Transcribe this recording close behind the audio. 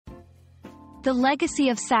The Legacy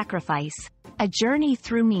of Sacrifice, a journey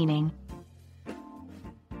through meaning.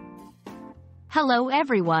 Hello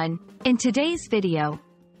everyone, in today's video,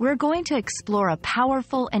 we're going to explore a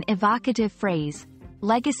powerful and evocative phrase,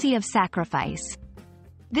 legacy of sacrifice.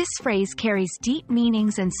 This phrase carries deep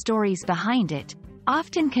meanings and stories behind it,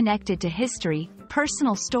 often connected to history,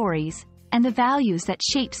 personal stories, and the values that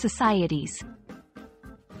shape societies.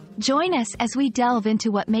 Join us as we delve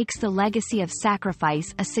into what makes the legacy of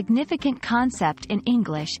sacrifice a significant concept in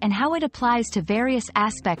English and how it applies to various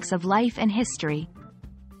aspects of life and history.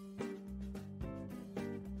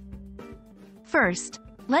 First,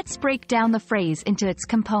 let's break down the phrase into its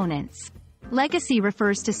components. Legacy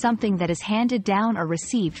refers to something that is handed down or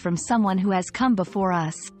received from someone who has come before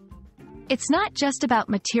us. It's not just about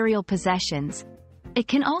material possessions. It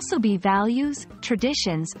can also be values,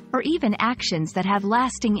 traditions, or even actions that have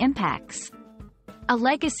lasting impacts. A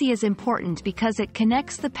legacy is important because it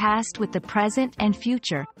connects the past with the present and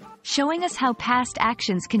future, showing us how past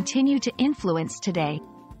actions continue to influence today.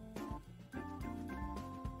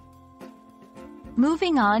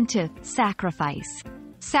 Moving on to sacrifice.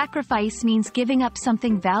 Sacrifice means giving up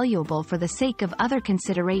something valuable for the sake of other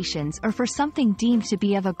considerations or for something deemed to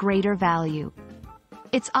be of a greater value.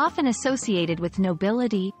 It's often associated with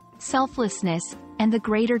nobility, selflessness, and the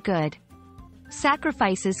greater good.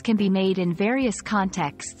 Sacrifices can be made in various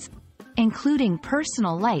contexts, including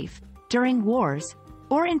personal life, during wars,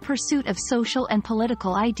 or in pursuit of social and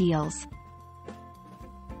political ideals.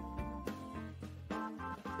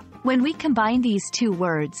 When we combine these two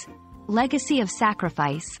words, legacy of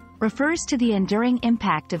sacrifice refers to the enduring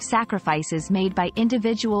impact of sacrifices made by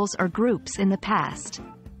individuals or groups in the past.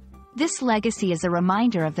 This legacy is a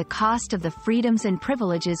reminder of the cost of the freedoms and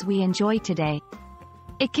privileges we enjoy today.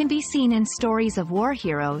 It can be seen in stories of war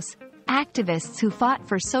heroes, activists who fought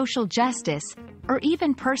for social justice, or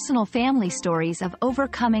even personal family stories of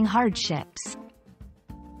overcoming hardships.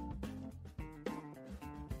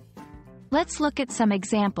 Let's look at some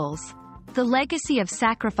examples. The legacy of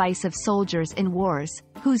sacrifice of soldiers in wars,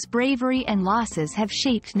 whose bravery and losses have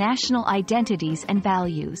shaped national identities and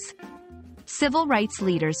values. Civil rights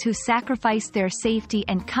leaders who sacrificed their safety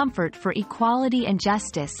and comfort for equality and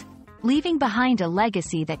justice, leaving behind a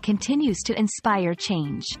legacy that continues to inspire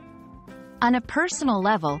change. On a personal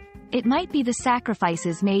level, it might be the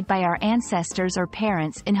sacrifices made by our ancestors or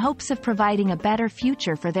parents in hopes of providing a better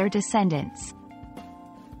future for their descendants.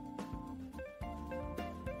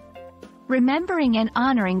 Remembering and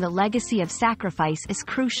honoring the legacy of sacrifice is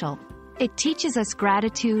crucial. It teaches us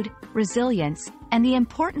gratitude, resilience, and the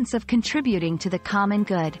importance of contributing to the common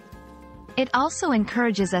good. It also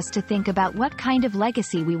encourages us to think about what kind of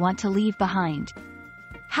legacy we want to leave behind.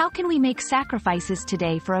 How can we make sacrifices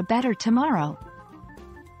today for a better tomorrow?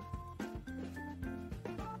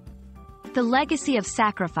 The legacy of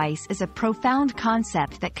sacrifice is a profound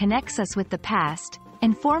concept that connects us with the past,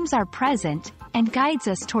 informs our present, and guides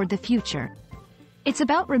us toward the future. It's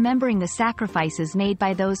about remembering the sacrifices made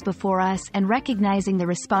by those before us and recognizing the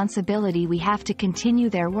responsibility we have to continue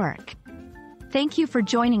their work. Thank you for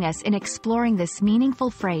joining us in exploring this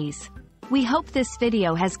meaningful phrase. We hope this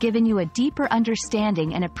video has given you a deeper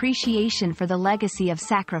understanding and appreciation for the legacy of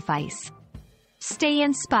sacrifice. Stay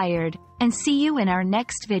inspired, and see you in our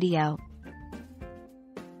next video.